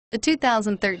The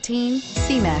 2013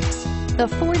 C-Max. The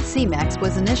Ford C-Max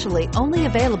was initially only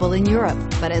available in Europe,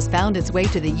 but has found its way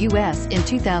to the U.S. in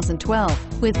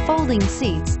 2012. With folding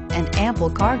seats and ample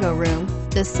cargo room,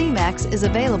 the C-Max is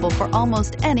available for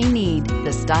almost any need.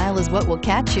 The style is what will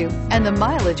catch you, and the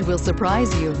mileage will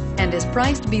surprise you, and is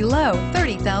priced below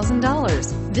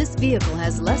 $30,000. This vehicle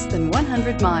has less than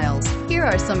 100 miles. Here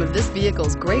are some of this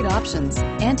vehicle's great options: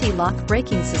 anti-lock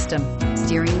braking system,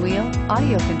 steering wheel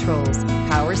audio controls,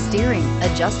 power steering,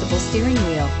 adjustable steering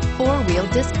wheel, four-wheel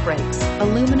disc brakes,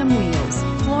 aluminum wheels,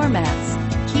 floor mats,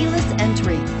 keyless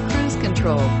entry, cruise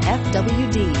control,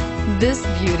 FWD. This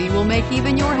beauty will make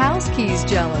even your house keys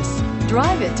jealous.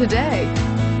 Drive it today.